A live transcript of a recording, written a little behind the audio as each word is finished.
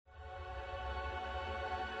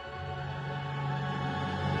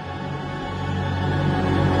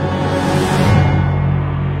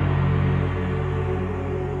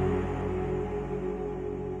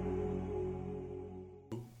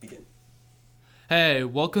Hey,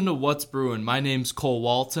 welcome to What's Bruin. My name's Cole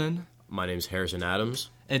Walton. My name's Harrison Adams.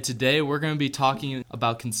 And today we're going to be talking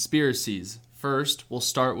about conspiracies. First, we'll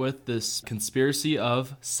start with this conspiracy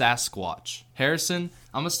of Sasquatch. Harrison,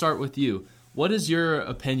 I'm going to start with you. What is your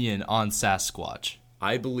opinion on Sasquatch?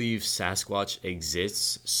 I believe Sasquatch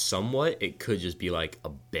exists somewhat. It could just be like a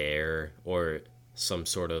bear or some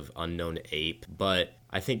sort of unknown ape, but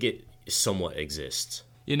I think it somewhat exists.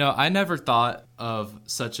 You know, I never thought of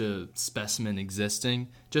such a specimen existing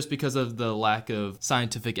just because of the lack of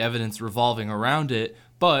scientific evidence revolving around it,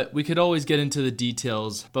 but we could always get into the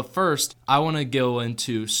details. But first, I want to go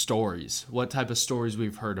into stories, what type of stories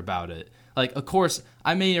we've heard about it. Like, of course,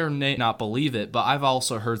 I may or may not believe it, but I've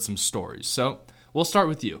also heard some stories. So, we'll start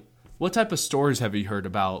with you. What type of stories have you heard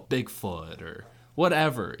about Bigfoot or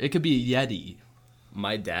whatever? It could be a Yeti.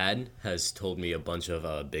 My dad has told me a bunch of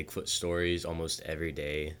Bigfoot stories almost every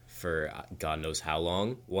day for God knows how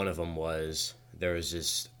long. One of them was there was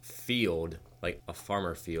this field, like a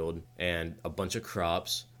farmer field, and a bunch of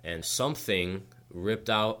crops, and something ripped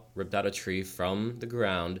out a tree from the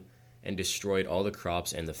ground and destroyed all the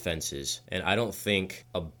crops and the fences. And I don't think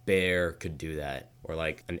a bear could do that, or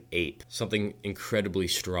like an ape. Something incredibly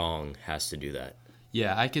strong has to do that.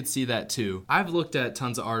 Yeah, I could see that too. I've looked at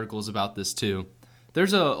tons of articles about this too.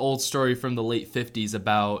 There's an old story from the late 50s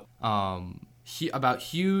about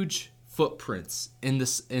huge footprints in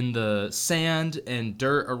the sand and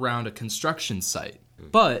dirt around a construction site.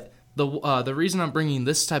 But the reason I'm bringing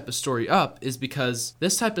this type of story up is because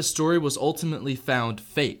this type of story was ultimately found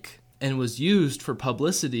fake and was used for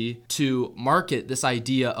publicity to market this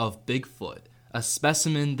idea of Bigfoot, a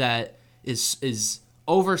specimen that is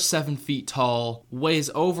over 7 feet tall, weighs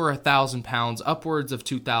over 1,000 pounds, upwards of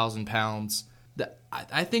 2,000 pounds.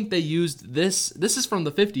 I think they used this is from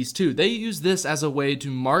the 50s too, they used this as a way to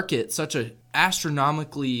market such a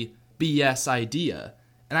astronomically BS idea.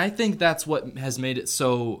 And I think that's what has made it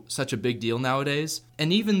such a big deal nowadays.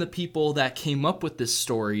 And even the people that came up with this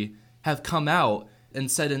story have come out and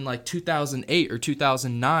said in like 2008 or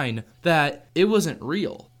 2009 that it wasn't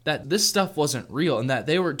real, that this stuff wasn't real, and that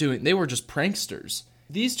they were just pranksters.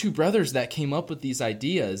 These two brothers that came up with these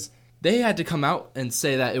ideas, they had to come out and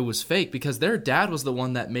say that it was fake because their dad was the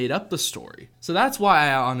one that made up the story. So that's why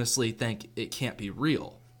I honestly think it can't be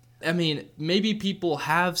real. I mean, maybe people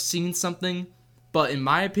have seen something, but in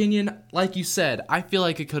my opinion, like you said, I feel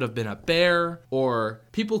like it could have been a bear, or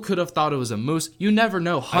people could have thought it was a moose. You never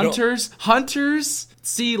know. Hunters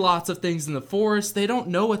see lots of things in the forest. They don't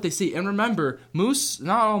know what they see. And remember, not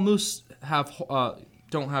all moose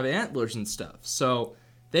don't have antlers and stuff. So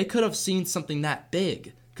they could have seen something that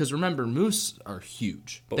big. Because remember, moose are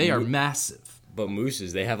huge. They are massive. But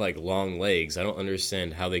mooses, they have like long legs. I don't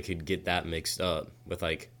understand how they could get that mixed up with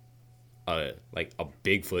like a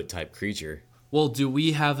Bigfoot type creature. Well, do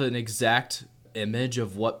we have an exact image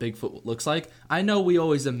of what Bigfoot looks like? I know we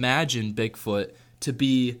always imagine Bigfoot to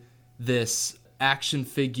be this action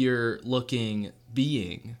figure looking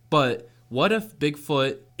being. But what if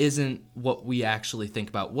Bigfoot isn't what we actually think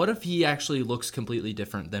about? What if he actually looks completely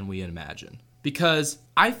different than we imagine? Because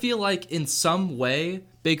I feel like in some way,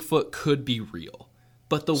 Bigfoot could be real.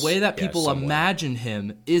 But the way that people imagine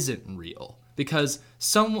him isn't real. Because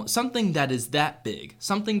something that is that big,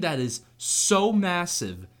 something that is so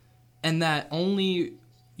massive, and that only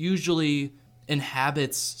usually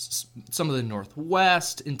inhabits some of the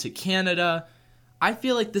Northwest into Canada, I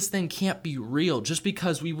feel like this thing can't be real just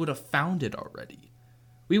because we would have found it already.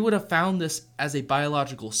 We would have found this as a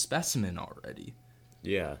biological specimen already.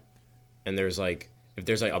 Yeah. And there's if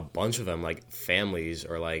there's a bunch of them, like families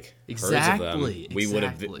or like herds of them, we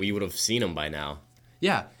would have seen them by now.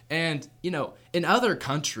 Yeah, and in other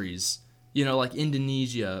countries, like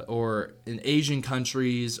Indonesia or in Asian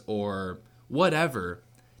countries or whatever,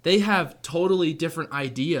 they have totally different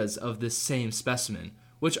ideas of this same specimen,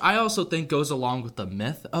 which I also think goes along with the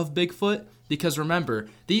myth of Bigfoot. Because remember,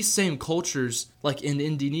 these same cultures, like in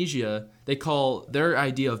Indonesia, they call their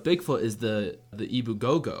idea of Bigfoot is the Ibu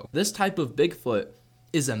Gogo. This type of Bigfoot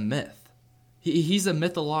is a myth. He's a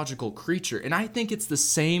mythological creature, and I think it's the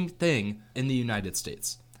same thing in the United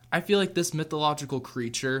States. I feel like this mythological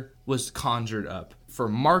creature was conjured up for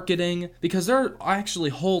marketing, because there are actually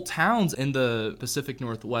whole towns in the Pacific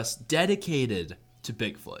Northwest dedicated to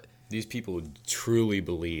Bigfoot. These people truly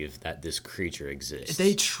believe that this creature exists.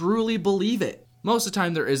 They truly believe it. Most of the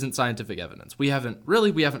time, there isn't scientific evidence. We haven't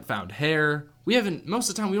found hair. Most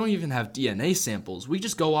of the time, we don't even have DNA samples. We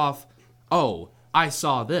just go off, oh, I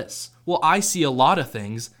saw this. Well, I see a lot of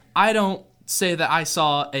things. I don't say that I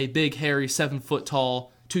saw a big, hairy,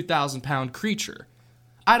 7-foot-tall, 2,000-pound creature.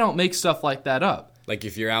 I don't make stuff like that up. Like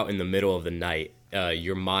if you're out in the middle of the night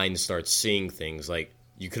your mind starts seeing things. Like,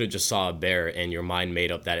 you could have just saw a bear and your mind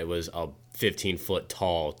made up that it was a 15-foot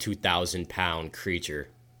tall, 2,000-pound creature.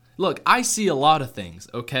 Look, I see a lot of things,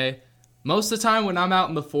 okay? Most of the time when I'm out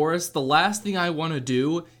in the forest, the last thing I want to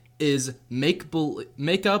do is make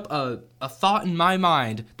up a thought in my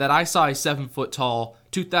mind that I saw a 7-foot tall,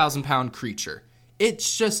 2,000-pound creature.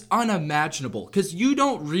 It's just unimaginable because you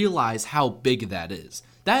don't realize how big that is.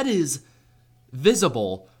 That is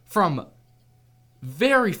visible from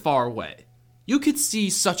very far away. You could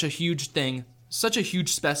see such a huge thing, such a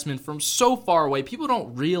huge specimen from so far away. People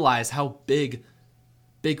don't realize how big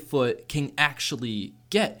Bigfoot can actually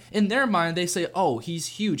get. In their mind, they say, oh, he's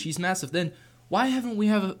huge, he's massive. Then why haven't we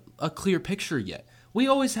have a clear picture yet? We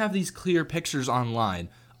always have these clear pictures online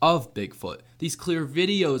of Bigfoot, these clear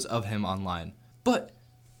videos of him online. But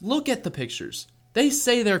look at the pictures. They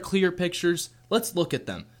say they're clear pictures. Let's look at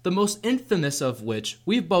them. The most infamous of which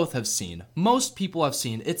we both have seen. Most people have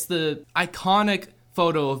seen. It's the iconic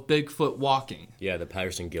photo of Bigfoot walking. Yeah, the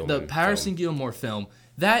Patterson Gilmore film. The Patterson Gilmore film.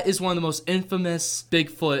 That is one of the most infamous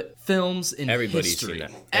Bigfoot films in history. Seen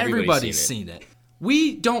that. Everybody's seen it.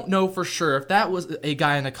 We don't know for sure if that was a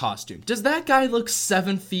guy in a costume. Does that guy look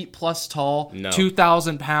 7 feet plus tall? No.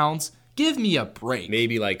 2,000 pounds? Give me a break.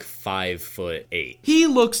 Maybe like 5'8". He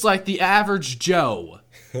looks like the average Joe.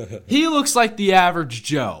 He looks like the average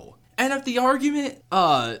Joe. And if the argument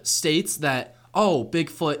states that, oh,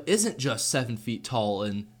 Bigfoot isn't just 7 feet tall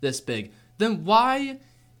and this big, then why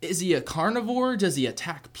is he a carnivore? Does he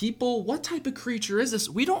attack people? What type of creature is this?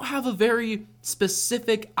 We don't have a very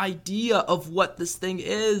specific idea of what this thing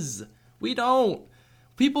is. We don't.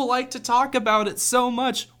 People like to talk about it so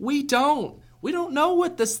much. We don't. We don't know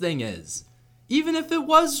what this thing is. Even if it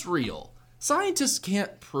was real. Scientists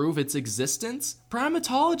can't prove its existence.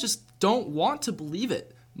 Primatologists don't want to believe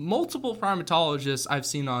it. Multiple primatologists I've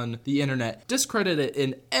seen on the internet discredit it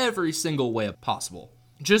in every single way possible.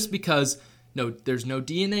 Just because there's no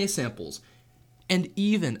DNA samples. And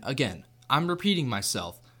even, again, I'm repeating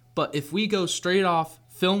myself, but if we go straight off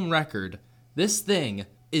film record, this thing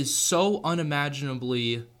is so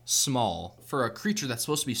unimaginably small for a creature that's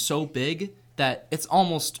supposed to be so big that it's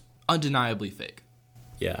almost undeniably fake.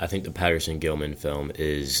 Yeah, I think the Patterson Gilman film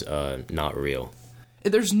is not real.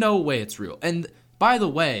 There's no way it's real. And by the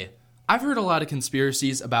way, I've heard a lot of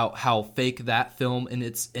conspiracies about how fake that film in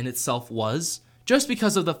itself was, just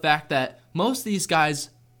because of the fact that most of these guys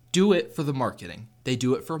do it for the marketing. They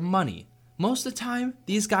do it for money. Most of the time,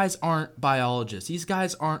 these guys aren't biologists. These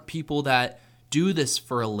guys aren't people that do this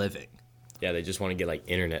for a living. Yeah, they just want to get like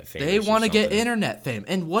internet fame. They want to get internet fame.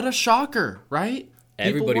 And what a shocker, right?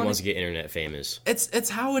 Everybody wants to get internet famous. It's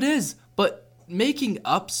how it is. But making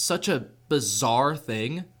up such a bizarre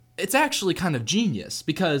thing, it's actually kind of genius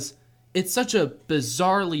because it's such a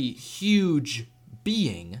bizarrely huge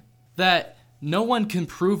being that no one can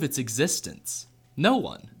prove its existence. No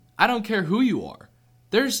one. I don't care who you are.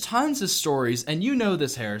 There's tons of stories, and you know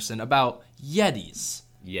this, Harrison, about Yetis.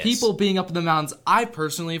 Yes. People being up in the mountains. I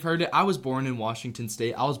personally have heard it. I was born in Washington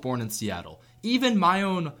State. I was born in Seattle. Even my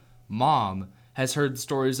own mom has heard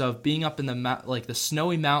stories of being up in the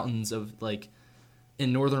snowy mountains of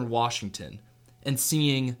in northern Washington and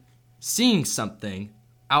seeing something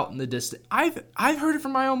out in the distance. I've heard it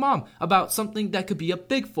from my own mom about something that could be a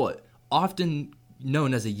Bigfoot, often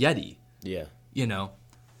known as a Yeti. Yeah.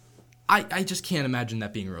 I just can't imagine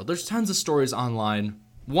that being real. There's tons of stories online.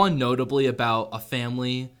 One notably about a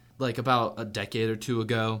family, about a decade or two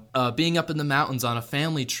ago, being up in the mountains on a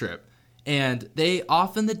family trip. And they,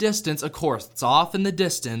 off in the distance, of course, it's off in the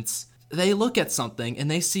distance, they look at something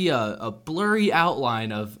and they see a blurry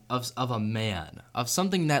outline of a man, of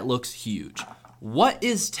something that looks huge. What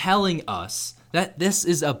is telling us that this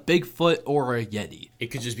is a Bigfoot or a Yeti? It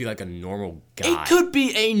could just be like a normal guy. It could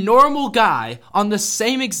be a normal guy on the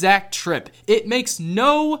same exact trip. It makes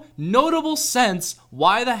no notable sense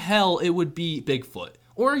why the hell it would be Bigfoot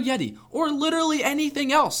or a Yeti or literally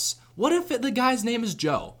anything else. What if the guy's name is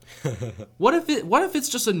Joe? What if it's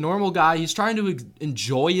just a normal guy? He's trying to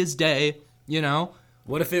enjoy his day,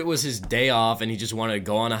 What if it was his day off and he just wanted to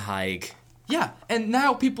go on a hike? Yeah, and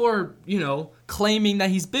now people are, claiming that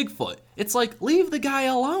he's Bigfoot. It's like, leave the guy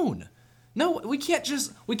alone. No, we can't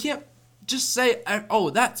just say, oh,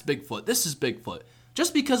 that's Bigfoot, this is Bigfoot.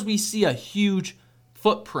 Just because we see a huge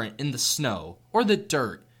footprint in the snow or the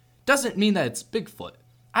dirt doesn't mean that it's Bigfoot.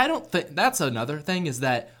 I don't think that's another thing is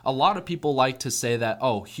that a lot of people like to say that,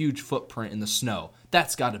 oh, huge footprint in the snow,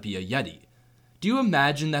 that's got to be a Yeti. Do you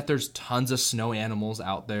imagine that there's tons of snow animals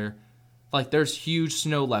out there? There's huge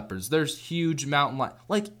snow leopards, there's huge mountain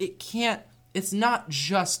lions. It's not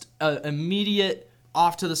just an immediate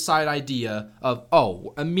off to the side idea of,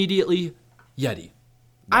 immediately Yeti.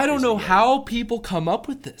 I don't know how people come up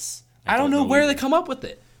with this. I don't know where they come up with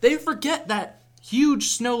it. They forget that huge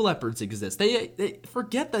snow leopards exist. They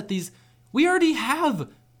forget that we already have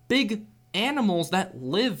big animals that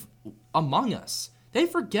live among us. They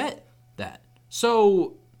forget that.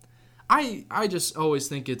 So I just always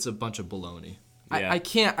think it's a bunch of baloney. Yeah.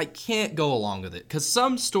 I can't go along with it, because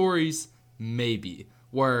some stories maybe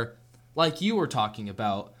where, like you were talking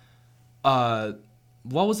about,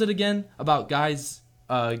 what was it again about guys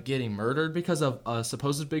getting murdered because of a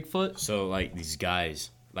supposed Bigfoot? So like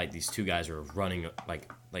these two guys were running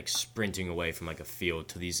like sprinting away from like a field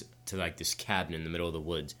to this cabin in the middle of the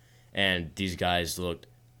woods, and these guys looked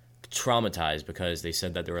traumatized because they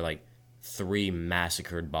said that there were like 3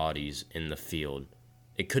 massacred bodies in the field.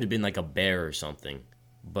 It could have been like a bear or something,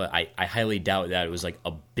 but I highly doubt that it was like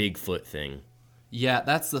a Bigfoot thing. Yeah,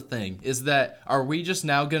 that's the thing, is that are we just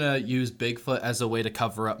now gonna use Bigfoot as a way to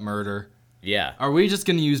cover up murder? Yeah. Are we just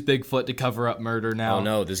gonna use Bigfoot to cover up murder now? Oh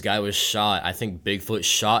no, this guy was shot. I think Bigfoot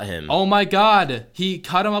shot him. Oh my god, he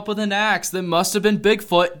cut him up with an axe. That must have been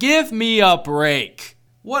Bigfoot. Give me a break.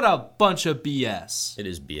 What a bunch of BS. It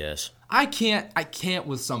is BS. I can't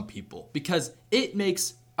with some people, because it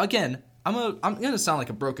makes, again, I'm gonna sound like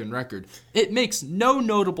a broken record. It makes no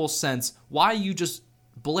notable sense why you just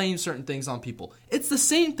blame certain things on people. It's the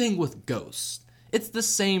same thing with ghosts. It's the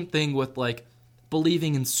same thing with like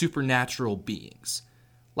believing in supernatural beings,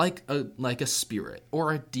 like a spirit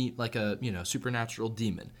or a supernatural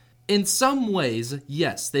demon. In some ways,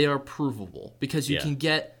 yes, they are provable because you can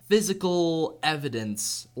get physical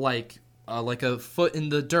evidence, like a foot in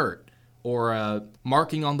the dirt or a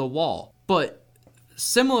marking on the wall. But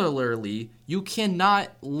similarly, you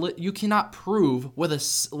cannot prove with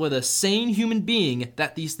a sane human being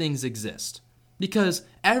that these things exist, because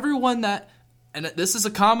everyone that, and this is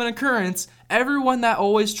a common occurrence, everyone that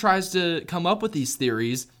always tries to come up with these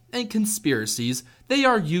theories and conspiracies, they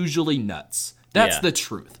are usually nuts. That's the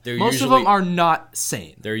truth. Most of them are not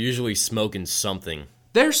sane. They're usually smoking something.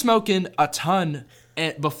 They're smoking a ton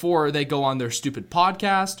before they go on their stupid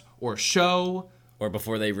podcast or show. Or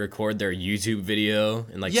before they record their YouTube video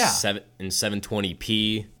in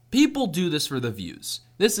 720p. People do this for the views.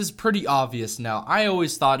 This is pretty obvious now. I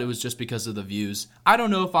always thought it was just because of the views. I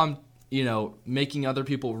don't know if I'm, making other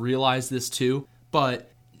people realize this too,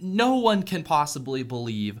 but no one can possibly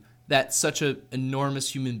believe that such an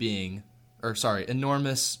enormous human being,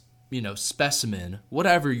 enormous, specimen,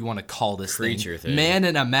 whatever you want to call this creature thing. Man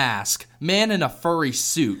in a mask, man in a furry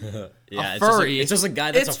suit. Yeah, a furry. It's just a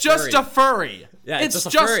guy that's a furry. It's just a furry. Yeah, it's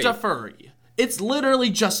just a furry. It's literally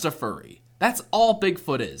just a furry. That's all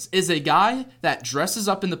Bigfoot is a guy that dresses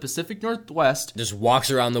up in the Pacific Northwest, just walks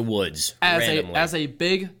around the woods randomly. as a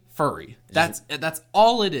big furry. That's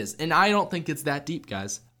all it is. And I don't think it's that deep,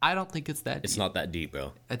 guys. I don't think it's that deep. It's not that deep,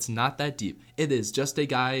 bro. It's not that deep. It is just a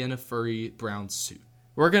guy in a furry brown suit.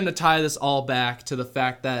 We're going to tie this all back to the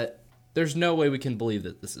fact that there's no way we can believe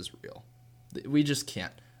that this is real. We just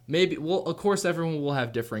can't. Maybe, well, of course, everyone will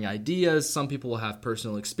have differing ideas. Some people will have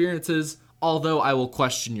personal experiences. Although I will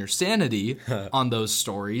question your sanity on those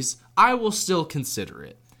stories, I will still consider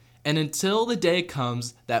it. And until the day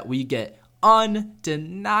comes that we get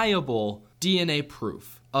undeniable DNA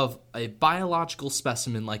proof of a biological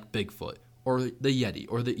specimen like Bigfoot or the Yeti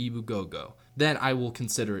or the Ibugogo, then I will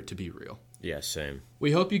consider it to be real. Yeah, same.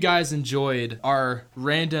 We hope you guys enjoyed our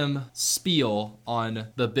random spiel on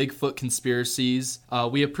the Bigfoot conspiracies.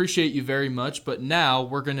 We appreciate you very much, but now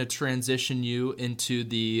we're going to transition you into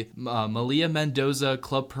the Maliya Mendoza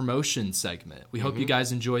Club Promotion segment. We hope you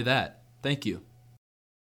guys enjoy that. Thank you.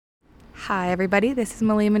 Hi, everybody. This is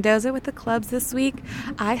Maliya Mendoza with the clubs this week.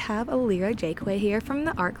 I have Alira Jakeway here from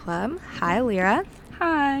the Art Club. Hi, Alira.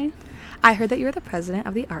 Hi. I heard that you're the president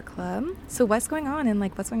of the Art Club. So what's going on and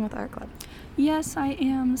what's going on with the Art Club? Yes, I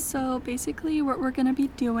am. So basically what we're going to be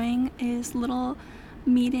doing is little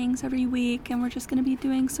meetings every week, and we're just going to be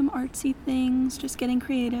doing some artsy things, just getting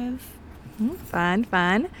creative.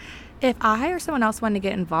 Fun. If I or someone else wanted to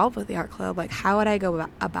get involved with the Art Club, how would I go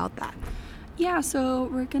about that? Yeah, so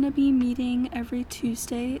we're going to be meeting every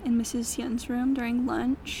Tuesday in Mrs. Yen's room during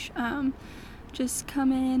lunch. Just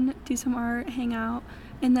come in, do some art, hang out,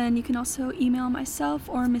 and then you can also email myself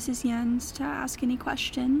or Mrs. Yen's to ask any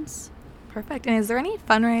questions. Perfect. And is there any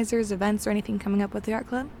fundraisers, events, or anything coming up with the Art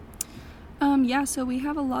Club? Yeah, so we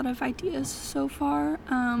have a lot of ideas so far.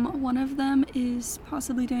 One of them is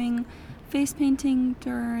possibly doing face painting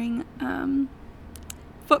during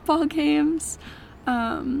football games.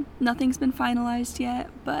 Nothing's been finalized yet,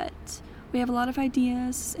 but We have a lot of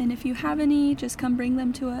ideas, and if you have any, just come bring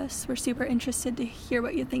them to us. We're super interested to hear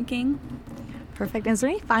what you're thinking. Perfect. And is there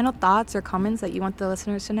any final thoughts or comments that you want the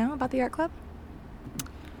listeners to know about the art club?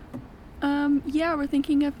 Yeah, we're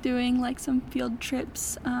thinking of doing like some field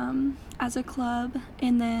trips as a club,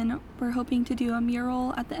 and then we're hoping to do a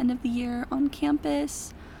mural at the end of the year on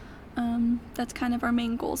campus. That's kind of our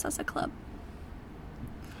main goals as a club.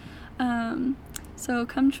 So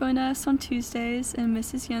come join us on Tuesdays in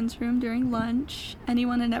Mrs. Yen's room during lunch.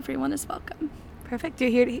 Anyone and everyone is welcome. Perfect.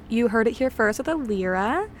 You heard it here first with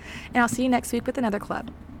Alira, and I'll see you next week with another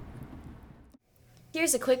club.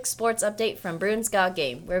 Here's a quick sports update from Bruins Got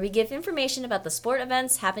Game, where we give information about the sport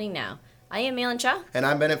events happening now. I am Maylen. And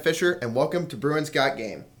I'm Bennett Fischer, and welcome to Bruins Got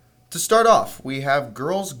Game. To start off, we have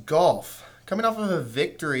girls golf. Coming off of a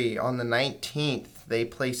victory on the 19th, they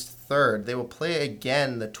placed third. They will play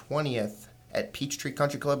again the 20th at Peachtree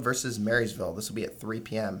Country Club versus Marysville. This will be at 3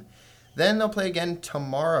 p.m. Then they'll play again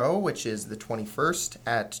tomorrow, which is the 21st,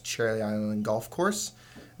 at Cherry Island Golf Course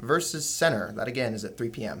versus Center. That again is at 3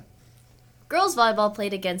 p.m. Girls volleyball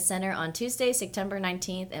played against Center on Tuesday, September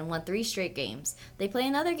 19th, and won 3 straight games. They play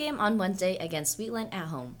another game on Wednesday against Sweetland at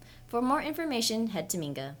home. For more information, head to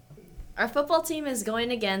Minga. Our football team is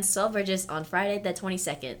going against Swellbridges on Friday the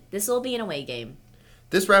 22nd. This will be an away game.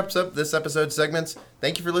 This wraps up this episode's segments.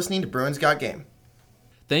 Thank you for listening to Bruins Got Game.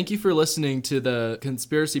 Thank you for listening to the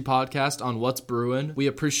Conspiracy Podcast on What's Bruin. We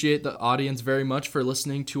appreciate the audience very much for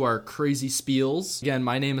listening to our crazy spiels. Again,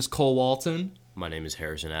 my name is Cole Walton. My name is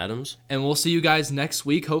Harrison Adams. And we'll see you guys next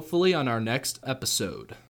week, hopefully, on our next episode.